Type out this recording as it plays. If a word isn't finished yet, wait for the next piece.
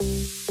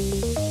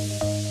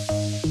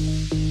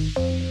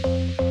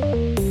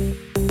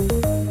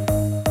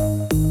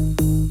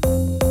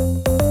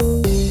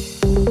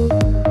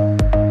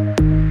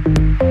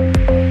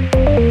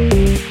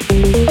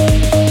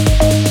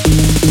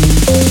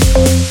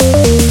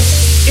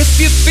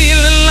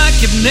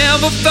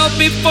never felt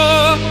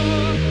before,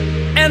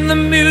 and the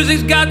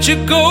music's got you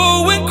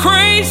going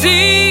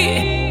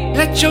crazy.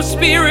 Let your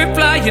spirit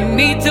fly, you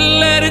need to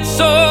let it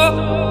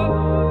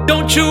soar.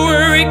 Don't you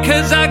worry,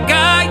 cause I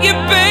got you,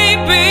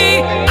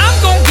 baby. I'm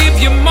gonna give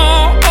you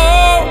more,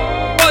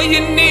 all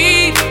you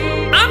need.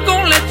 I'm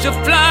gonna let you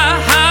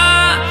fly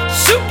high,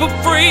 super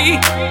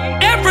free.